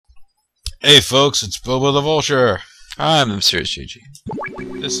Hey folks, it's Bobo the Vulture. I'm Mysterious GG.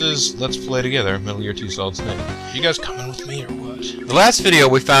 This is Let's Play Together, Metal Gear 2 Solid Snake. You guys coming with me or what? The last video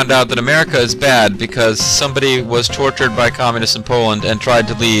we found out that America is bad because somebody was tortured by communists in Poland and tried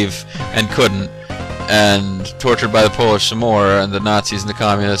to leave and couldn't, and tortured by the Polish some more, and the Nazis and the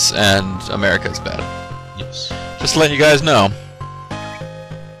communists, and America is bad. Yes. Just letting you guys know.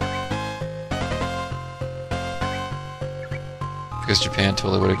 Because Japan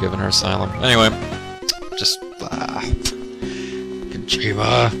totally would have given her asylum. Anyway, just Kojima.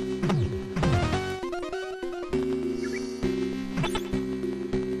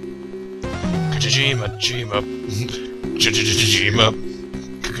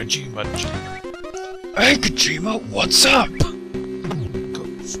 Kojima. Hey Kojima, what's up?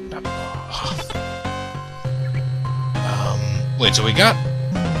 Wait, so we got...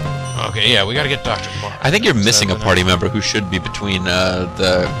 Okay, yeah, we gotta get Dr. Mark. I think you're missing a party member who should be between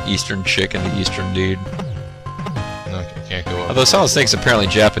the Eastern chick and the Eastern dude. Okay, can't go up. Although Solid Snake's apparently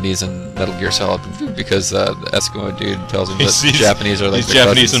Japanese in Metal Gear Solid because the Eskimo dude tells him that Japanese are like he's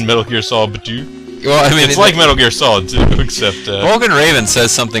Japanese in Metal Gear Solid 2. Well, I mean, it's like Metal Gear Solid 2, except... Morgan Raven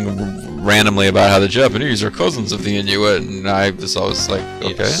says something randomly about how the Japanese are cousins of the Inuit, and I was always like,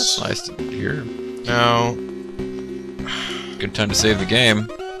 okay, yes. That's nice to hear. Now... Good time to save the game.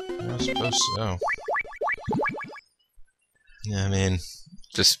 I suppose so. Yeah, I mean...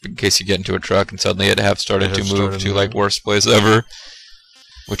 Just in case you get into a truck and suddenly it have started to move to, like, worst place ever.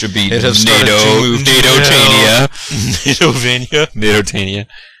 Which would be NATO-tania. NATO-tania.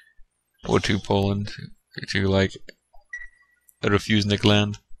 Or to Poland. To, like, Refusnik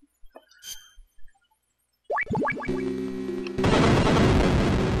land.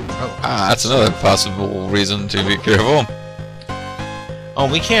 Oh, that's another possible reason to be careful. Oh,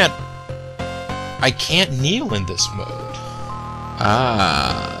 we can't... I can't kneel in this mode.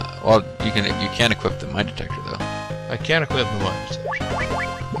 Well, you can equip the mine detector though. I can't equip the mine detector.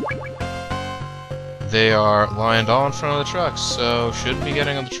 They are lined all in front of the trucks, so shouldn't be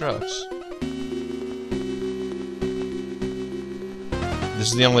getting on the trucks.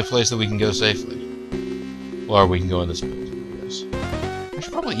 This is the only place that we can go safely. Or we can go in this building, I guess. I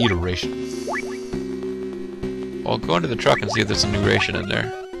should probably eat a ration. Well, go into the truck and see if there's a new ration in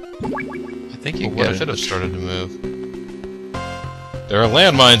there. I think you can get it. What if it has started to move? There are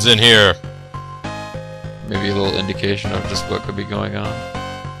landmines in here! Maybe a little indication of just what could be going on.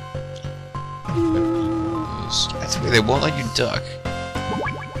 That's why they won't let you duck.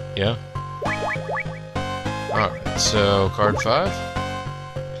 Yeah? Alright, so card 5?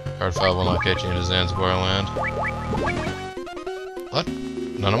 Card 5 will not get you into Zanzibar land. What?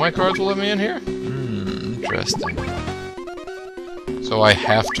 None of my cards will let me in here? Interesting. So I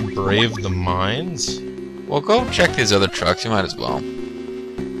have to brave the mines? Well, go check these other trucks, you might as well.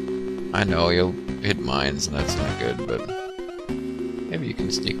 I know, you'll hit mines and that's not good, but... Maybe you can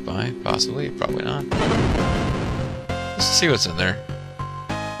sneak by, possibly, probably not. Let's see what's in there.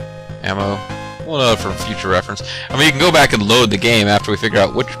 Ammo. We'll know for future reference. I mean, you can go back and load the game after we figure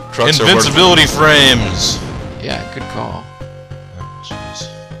out which trucks are worth... Invincibility frames! Yeah, good call. Oh, jeez.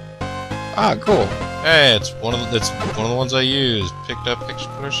 Ah, cool. Hey, it's one of the ones I used. Picked up picture.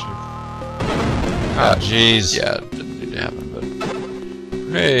 Ah, jeez. Yeah, it didn't need to happen, but...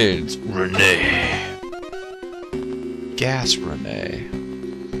 Grenades. Renee. Gas Renee.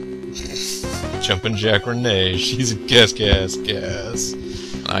 Jumpin' Jack Renee. She's a gas.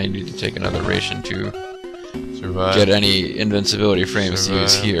 I need to take another ration to survive. Get any invincibility frames to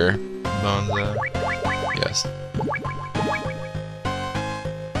use here. Bonza. Yes.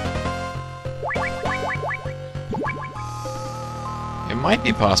 It might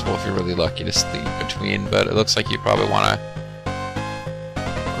be possible if you're really lucky to sneak between, but it looks like you probably want to...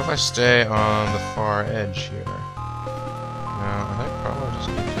 What if I stay on the far edge here? No, I think probably just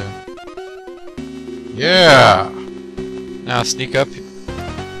need to... Yeah! Now sneak up.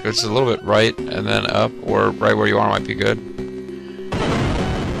 It's a little bit right, and then up, or right where you are might be good.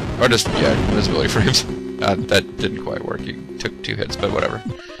 Or just, yeah, invisibility frames. That didn't quite work. You took 2 hits, but whatever.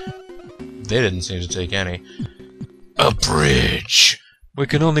 They didn't seem to take any. A bridge! We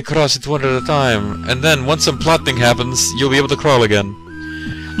can only cross it one at a time, and then once some plotting happens, you'll be able to crawl again.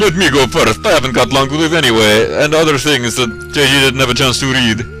 Let me go first, I haven't got long to live anyway, and other things that you didn't have a chance to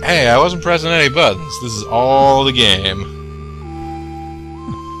read. Hey, I wasn't pressing any buttons. This is all the game.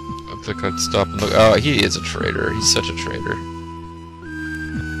 I think I'd stop and look. Oh, he is a traitor. He's such a traitor.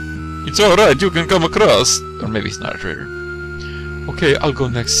 It's alright, you can come across. Or maybe he's not a traitor. Okay, I'll go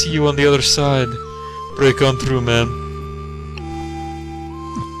next. See you on the other side. Break on through, man.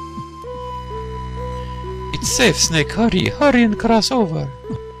 It's safe, Snake. Hurry. Hurry and cross over.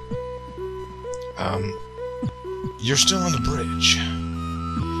 You're still on the bridge.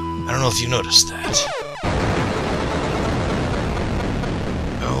 I don't know if you noticed that.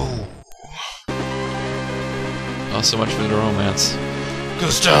 Oh. Not so much for the romance.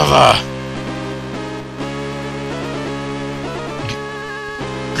 Gustava!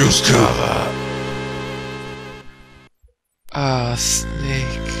 Gustava! Ah, Snake.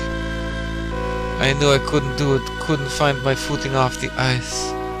 I knew I couldn't do it. Couldn't find my footing off the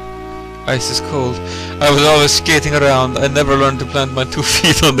ice. Ice is cold. I was always skating around. I never learned to plant my 2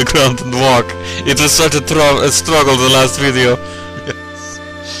 feet on the ground and walk. It was such a struggle the last video. Yes.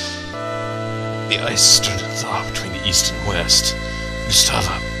 The ice stood to thaw between the east and west.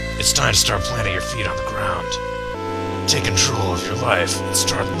 Gustava, it's time to start planting your feet on the ground. Take control of your life and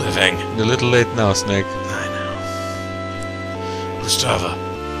start living. You're a little late now, Snake. I know. Gustava,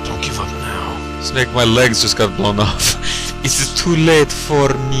 don't give up now. Snake, my legs just got blown off. It is too late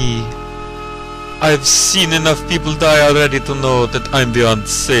for me. I've seen enough people die already to know that I'm beyond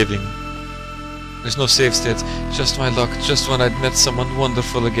saving. There's no save states, just my luck, just when I'd met someone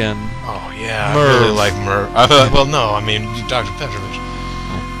wonderful again. Oh yeah, Merv. I really like Merv. Well, no, I mean Dr. Petrovich.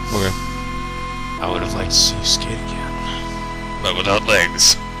 Oh, okay. I would have liked to see you skate again, But without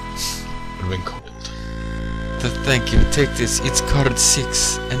legs. would have been cold. Thank you, take this, it's card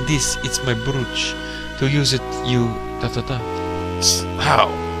 6, and this, it's my brooch. To use it, you... How?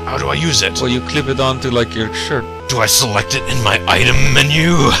 How do I use it? Well, you clip it onto, like, your shirt. Do I select it in my item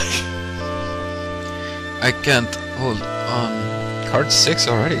menu? I can't hold on. Card 6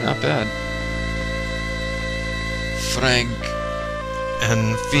 already, not bad. Frank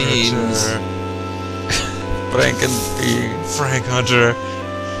And Beans. Frank and Beans. Frank Hunter.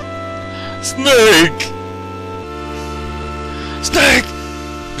 Snake! Snake!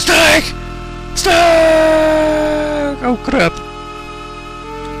 Snake! Snake! Oh crap.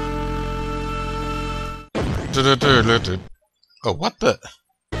 Oh, what the?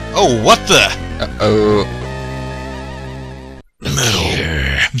 Oh, what the? Uh-oh. Metal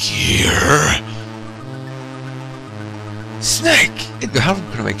Gear. Snake! How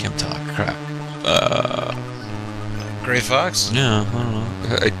can I make him talk? Crap. Gray Fox? Yeah, I don't know.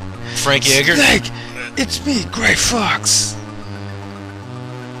 Frank Yeager? Snake! It's me, Gray Fox!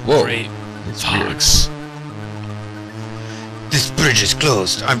 Whoa. Gray It's weird. Fox. This bridge is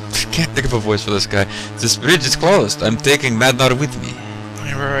closed. I can't think of a voice for this guy. This bridge is closed. I'm taking Madnar with me.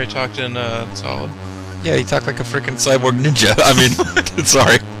 Remember I talked in Solid? Yeah, he talked like a freaking cyborg ninja. I mean,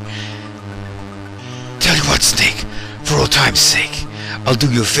 sorry. Tell you what, Snake. For old time's sake, I'll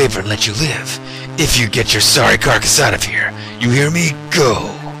do you a favor and let you live. If you get your sorry carcass out of here, you hear me? Go.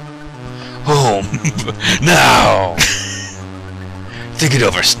 Home. Now. Think it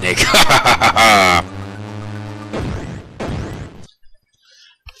over, Snake.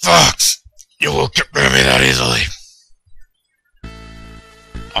 Fox! You won't get rid of me that easily.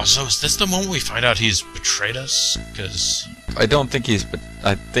 Also, is this the moment we find out he's betrayed us? Because I don't think he's, but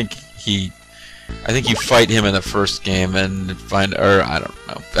I think you fight him in the first game and find, or I don't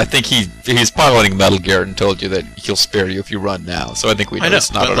know. I think he's piloting Metal Gear and told you that he'll spare you if you run now. So I think we know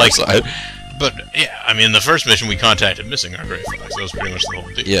it's not on our side. But yeah, I mean, the first mission we contacted missing our Gray Fox. That was pretty much the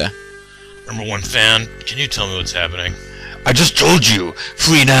whole deal. Yeah. Number 1 fan, can you tell me what's happening? I just told you,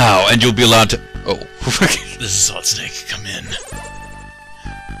 flee now, and you'll be allowed to. Oh. This is Solid Snake. Come in.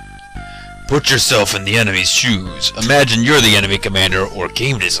 Put yourself in the enemy's shoes. Imagine you're the enemy commander or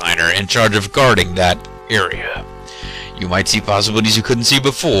game designer in charge of guarding that area. You might see possibilities you couldn't see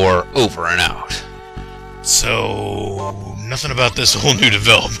before. Over and out. So, nothing about this whole new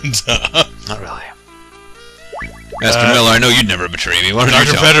development, huh? Not really. Master Miller, I know you'd never betray me. Why don't you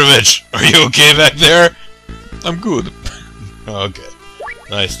Dr. tell me? Petrovich, are you okay back there? I'm good. Okay.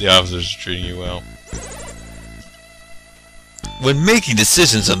 Nice, the officers are treating you well. When making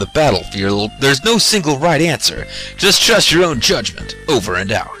decisions on the battlefield, there's no single right answer. Just trust your own judgment. Over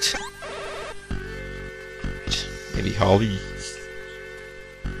and out. Maybe Holly.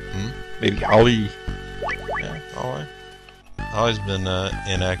 Maybe Holly. Yeah, Holly. Holly's been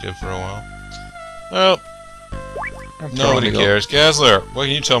inactive for a while. Well, nobody cares. Gazler, what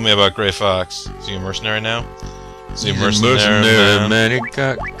can you tell me about Gray Fox? Is he a mercenary now? Is he a mercenary man? He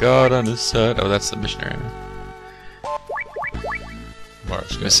got God on his side. Oh, that's the missionary man.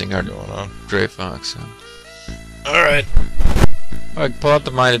 Mark's got Missing our going on. Gray Fox. Alright. Alright, pull out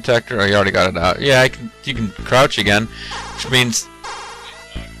the mine detector. Oh, you already got it out. Yeah, you can crouch again, which means.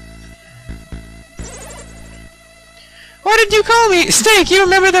 What did you call me? Snake, you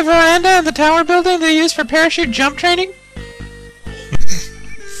remember the veranda and the tower building they used for parachute jump training?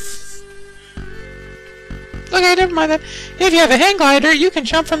 Look, I in mind that if you have a hang glider, you can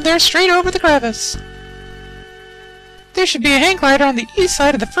jump from there straight over the crevice. There should be a hang glider on the east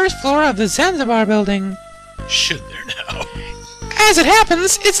side of the first floor of the Zanzibar building. Should there now? As it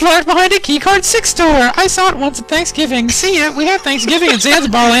happens, it's locked behind a Keycard 6 store. I saw it once at Thanksgiving. See ya. We have Thanksgiving at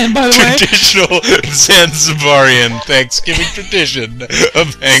Zanzibar Land, by the way. Traditional Zanzibarian Thanksgiving tradition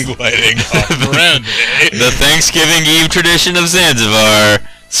of hang gliding off Veranda. The Thanksgiving Eve tradition of Zanzibar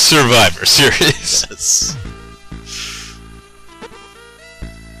Survivor Series. Yes.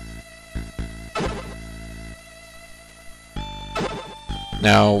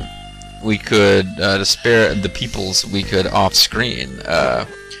 Now, we could, to spare the peoples, we could off-screen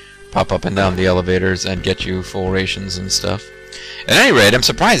pop up and down the elevators and get you full rations and stuff. At any rate, I'm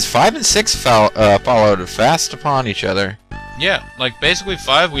surprised 5 and 6 followed fast upon each other. Yeah, like basically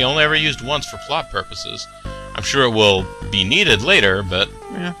 5 we only ever used once for plot purposes. I'm sure it will be needed later, but...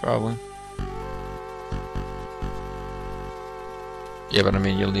 Yeah, probably. Yeah, but I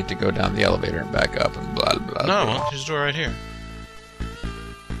mean, you'll need to go down the elevator and back up and blah, blah, blah. No, well, there's a door right here.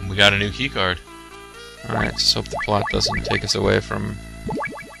 We got a new key card. Alright, just hope the plot doesn't take us away from...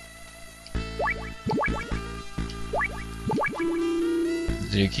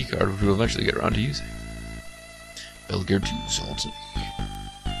 the new key card, which we'll eventually get around to using. Belgear 2, Solid Snake.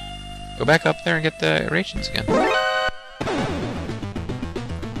 Go back up there and get the rations again.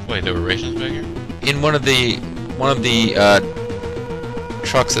 Wait, there were rations back here? In one of the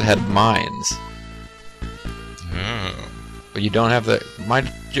trucks that had mines. Oh. But you don't have the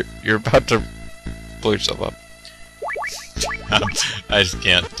mine. You're about to blow yourself up. I just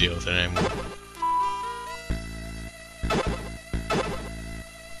can't deal with it anymore.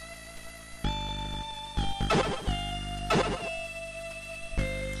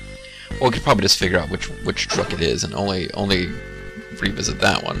 Well, we could probably just figure out which truck it is and only revisit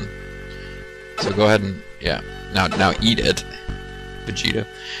that one. So go ahead and now eat it, Vegeta,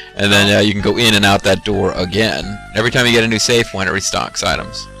 and then you can go in and out that door again. Every time you get a new save point, it restocks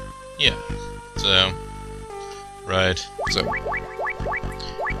items. Yeah. So. Right. So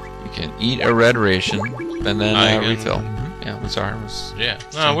you can eat a red ration and then refill. Yeah, I'm sorry. Yeah.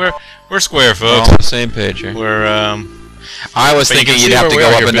 No, we're square, We're all folks. on the same page here. We're I was But you thinking can you'd see have to where go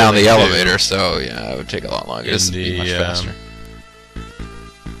we are up and down the building, too. elevator, so yeah, it would take a lot longer. This would be much faster.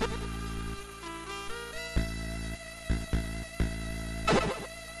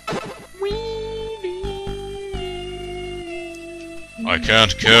 I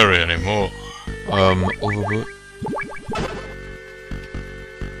can't carry anymore. Overboot.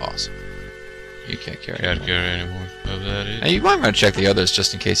 Awesome. You can't carry. Can't anymore. carry anymore of that. Now you might want to check the others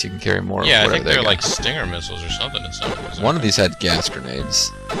just in case you can carry more. Yeah, I of think whatever they're they like got. Stinger missiles or something in some of these. One of these had gas grenades.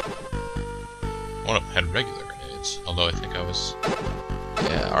 One of them had regular grenades. Although I think I was.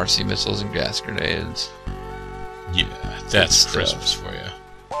 Yeah, RC missiles and gas grenades. Yeah, that's Good Christmas stuff. for you.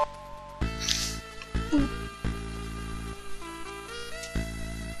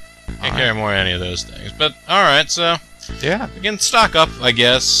 Can't carry more of any of those things. But alright, so Yeah. we can stock up, I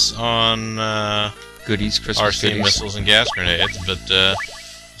guess, on Goodies, Christmas RC goodies. missiles and gas grenades. But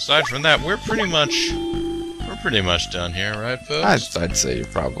aside from that, we're pretty much done here, right, folks? I'd say you're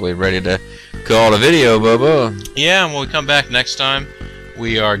probably ready to call it a video, Bobo. Yeah, and when we come back next time,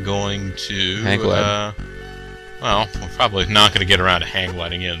 we are going to Hang glide. Well, we're probably not going to get around to hang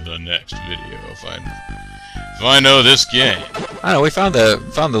gliding in the next video if I know this game. I don't know. We found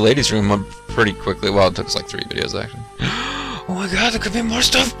the ladies' room pretty quickly. Well, it took us like 3 videos actually. Oh my God! There could be more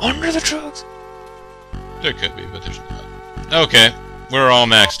stuff under the trucks. There could be, but there's not. Okay, we're all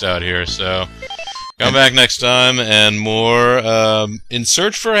maxed out here, so come back next time and more in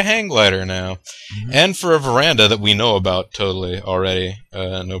search for a hang glider now, and for a veranda that we know about totally already.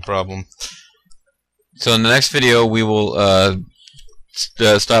 No problem. So in the next video, we will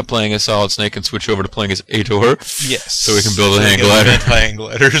stop playing as Solid Snake and switch over to playing as Ator. Yes. So we can build a hang glider. Hang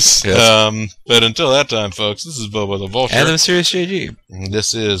gliders. Yes. But until that time, folks, this is Bobo the Vulture. And the Mysterious JG. And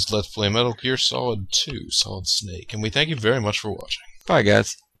this is Let's Play Metal Gear Solid 2, Solid Snake. And we thank you very much for watching. Bye,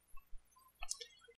 guys.